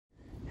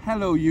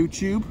Hello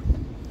YouTube,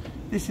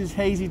 this is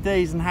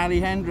Hazeydaze and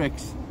Harry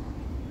Hendricks.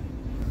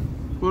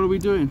 What are we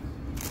doing?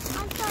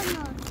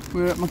 McDonald's.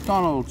 We're at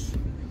McDonald's.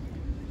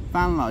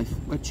 Van life,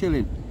 we're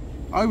chilling.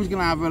 I was going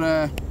to have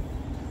a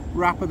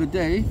wrap of the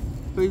day,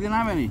 but he didn't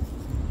have any.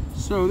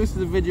 So this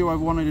is a video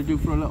I've wanted to do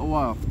for a little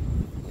while.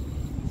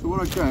 So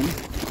what I've done,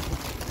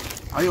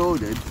 I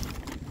ordered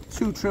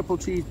 2 triple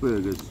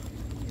cheeseburgers.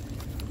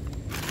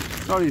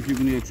 Sorry if you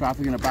can hear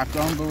traffic in the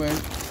background, but we're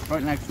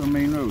right next to a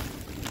main road.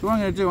 So what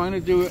I'm going to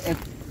do a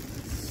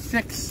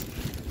 6,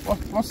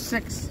 what's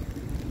 6?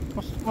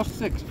 What's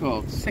 6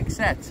 called?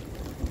 6-set?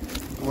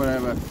 Or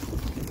whatever.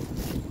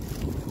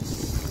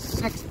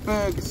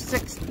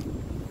 6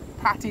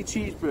 patty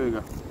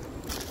cheeseburger.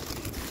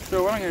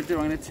 So what I'm going to do,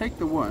 I'm going to take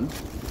the 1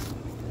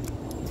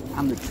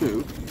 and the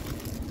 2.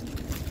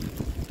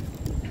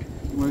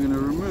 We're going to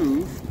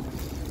remove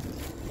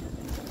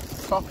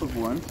the top of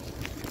one,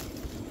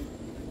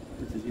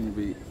 which is going to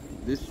be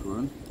this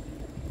one.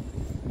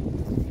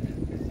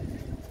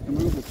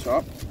 Remove the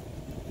top,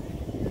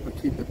 but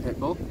keep the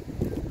pickle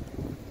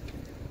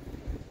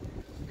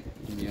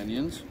and the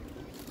onions.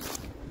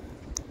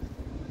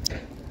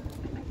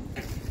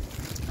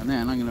 And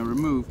then I'm going to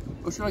remove,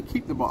 or should I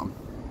keep the bottom?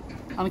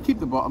 I'm going to keep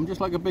the bottom just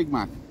like a Big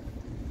Mac.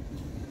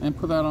 And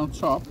put that on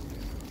top.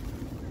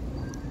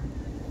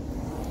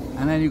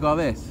 And then you got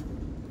this.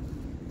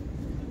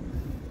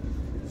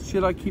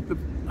 Should I keep the,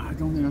 I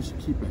don't think I should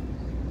keep it.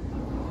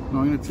 No,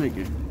 I'm going to take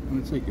it. I'm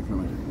going to take it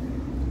from it.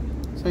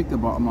 Take the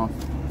bottom off.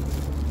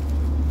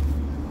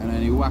 And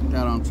then you whack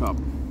that on top.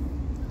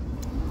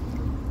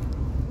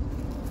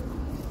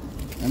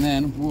 And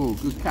then, whoa,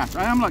 good catch.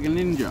 I am like a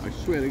ninja, I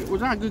swear. Was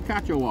that a good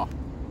catch or what?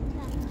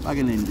 Yeah. Like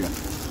a ninja.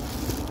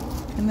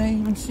 Can they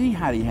even see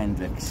Harry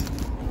Hendricks?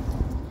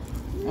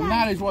 Yeah. And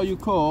that is what you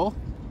call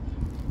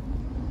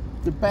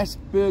the best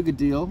burger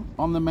deal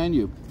on the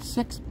menu.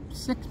 Six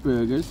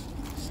burgers,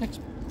 six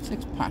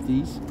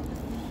patties,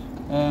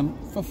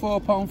 for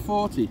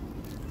 £4.40.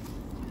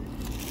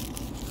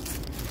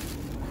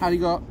 Harry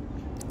got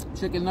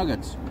chicken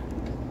nuggets.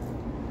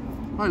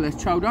 Right,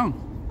 let's chow down.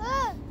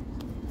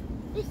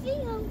 You see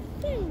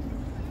thing?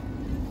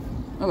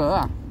 Look at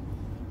that.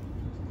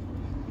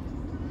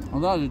 Oh,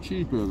 that is a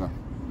cheeseburger.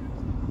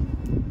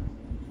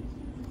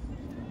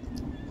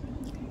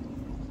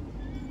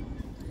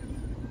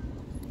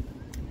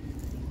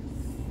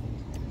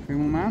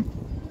 Come on, man.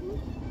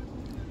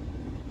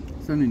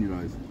 Sun in your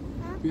eyes.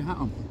 Put your hat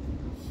on.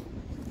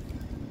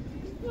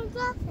 My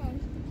glasses.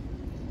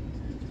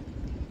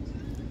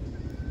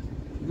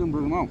 You didn't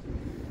bring them out.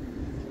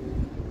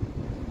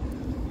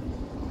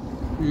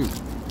 Here.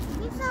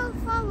 It's all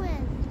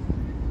flowers.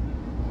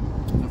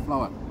 The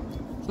flower.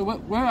 So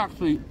we're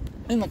actually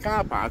in the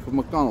car park of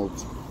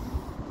McDonald's.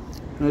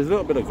 And there's a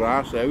little bit of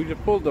grass there. We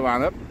just pulled the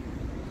van up.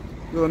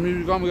 Got the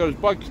music on. We got his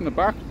bikes in the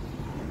back.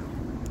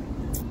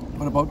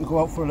 We're about to go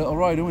out for a little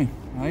ride, aren't we?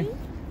 Aye?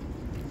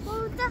 What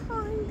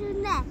are we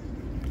doing next?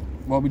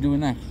 What are we doing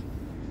next?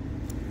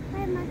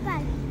 Ride my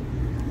bike.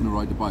 We're gonna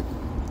ride the bike.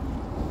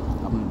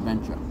 Have an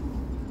adventure.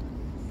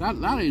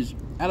 That is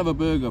hell of a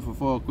burger for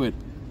 £4.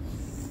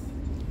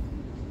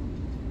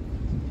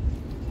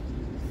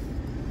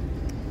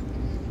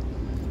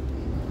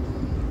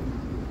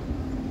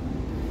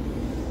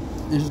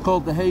 This is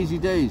called the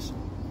Hazeydaze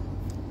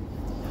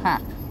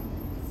hack.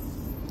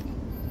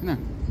 No,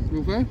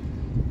 you okay?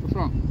 What's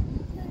wrong?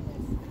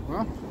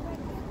 What?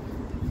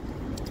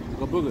 You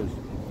got boogers.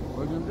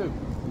 What are you gonna do?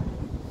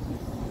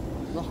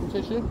 Got some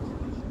tissue?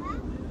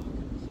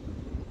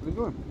 What are you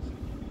doing?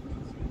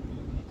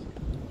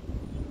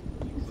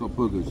 You've got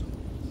boogers.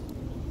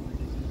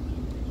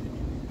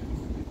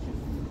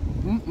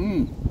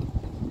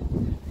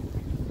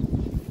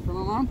 Come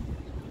on, Mom.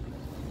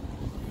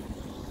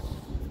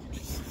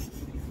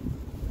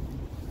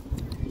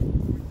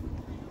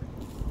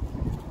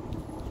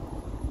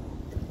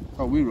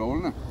 Oh, we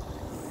rolling it.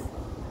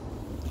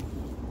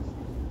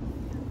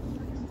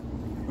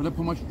 Where'd I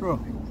put my straw?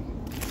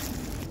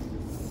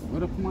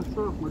 Where'd I put my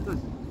straw? Where's this?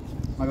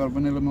 I got a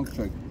vanilla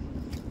milkshake.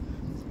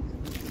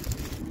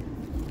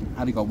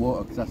 Harry got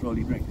water because that's all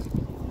he drinks.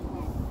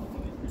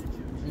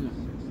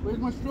 Where's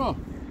my straw?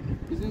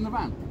 Is it in the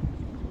van?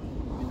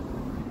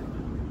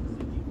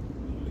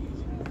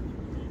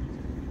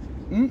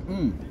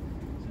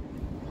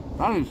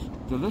 That is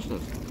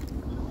delicious.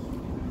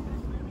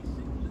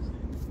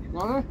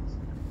 Got it?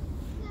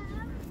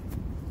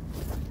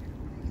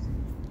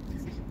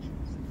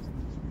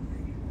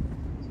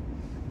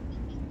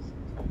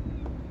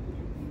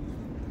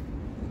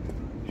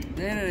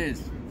 There it is.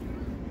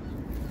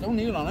 Don't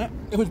kneel on it.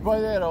 It was by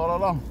there all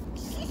along.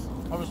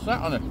 I was sat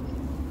on it.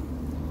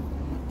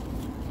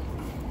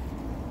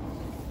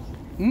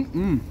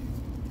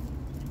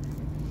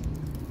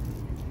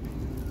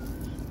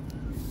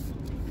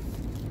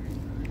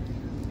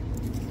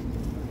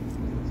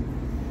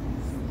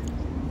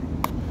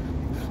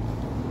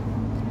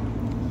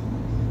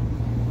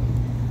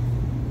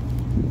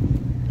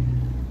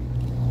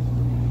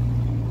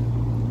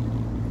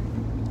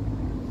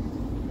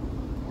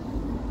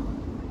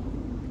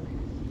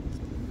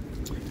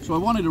 So I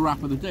wanted a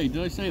wrap of the day,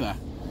 did I say that?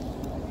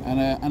 And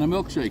a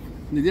milkshake.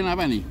 And they didn't have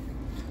any.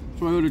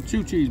 So I ordered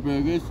 2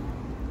 cheeseburgers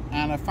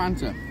and a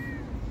Fanta.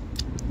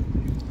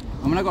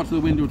 And when I got to the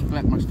window to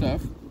collect my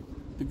stuff,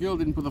 the girl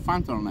didn't put the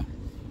Fanta on there.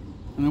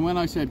 And then when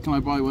I said, can I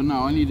buy one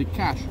now? I needed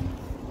cash.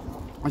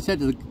 I said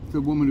to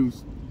the woman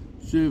who's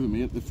serving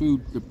me at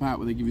the part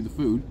where they give you the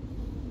food,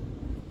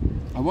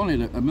 I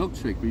wanted a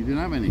milkshake, but you didn't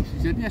have any. She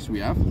said, yes, we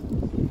have.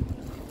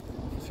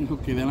 I said,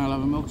 okay, then I'll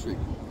have a milkshake.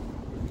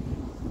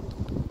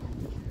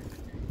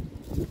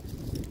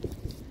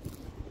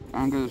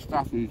 Can't get the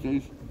staff these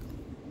days.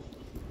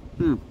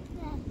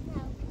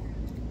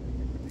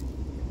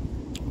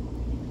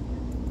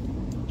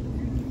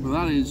 Well,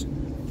 that is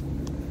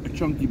a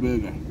chunky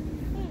burger.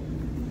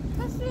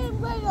 Especially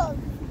in Wales.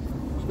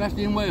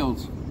 Especially in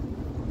Wales.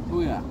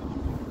 Oh yeah.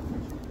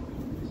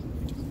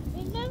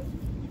 You know?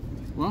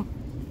 What?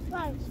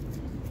 Right.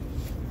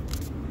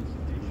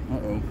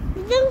 Uh-oh.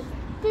 You don't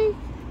speak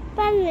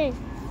Spanish.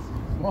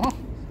 What?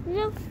 You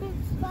don't speak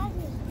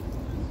Spanish.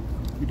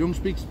 You don't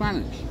speak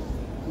Spanish?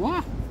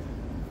 What?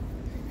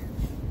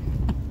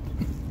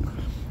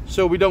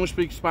 So we don't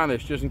speak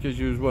Spanish, just in case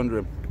you was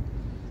wondering.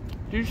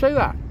 Did you say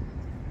that?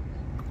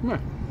 Come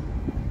here.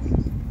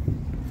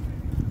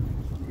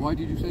 Why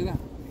did you say that?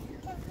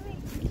 Because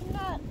we're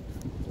not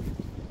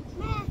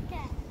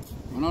America.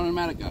 We're not in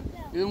America.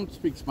 No. They don't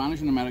speak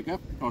Spanish in America.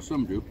 Or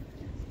some do.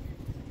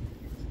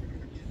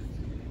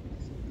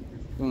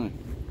 Don't they?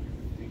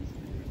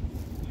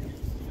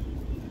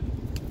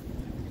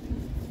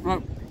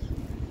 Right.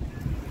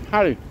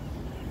 Harry.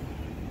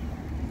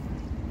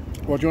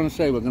 What do you want to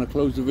say? We're going to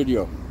close the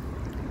video.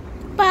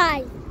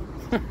 Bye.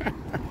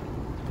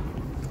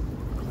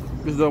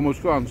 This is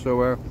almost gone,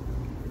 so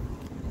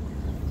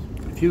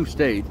if you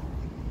stayed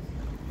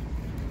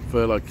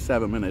for like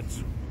 7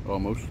 minutes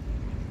almost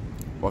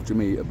watching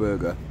me eat a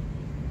burger,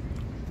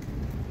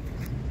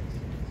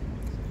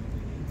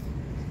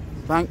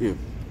 thank you,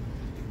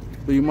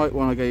 but you might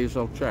want to get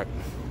yourself checked.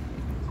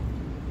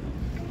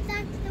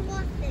 Thanks for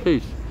watching.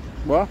 Peace.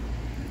 What?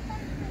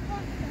 Thanks for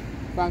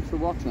watching. Thanks for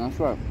watching, that's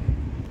right.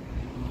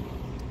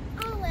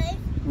 Always.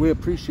 We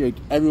appreciate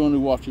everyone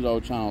who watches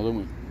our channel, don't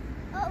we?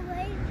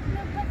 Always.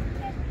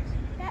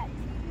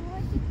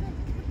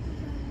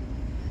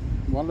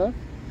 What there?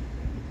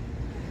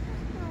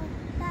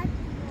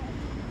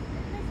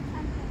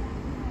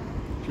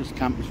 Just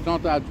camp. It's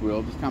not Dad's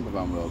World, it's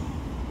Campervan World.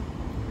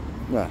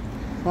 Yeah,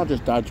 not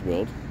just Dad's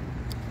World,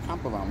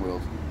 Campervan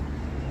World.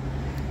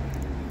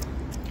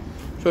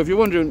 So if you're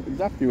wondering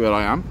exactly where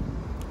I am,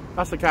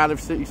 that's the Cardiff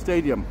City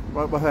Stadium,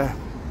 right there.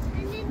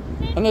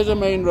 And there's a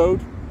main road,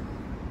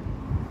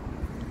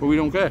 but we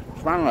don't care.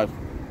 It's van life.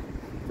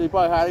 Say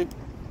bye, Harry.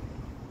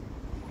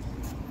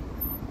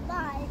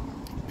 Bye.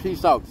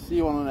 Peace out. See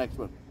you on the next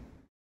one.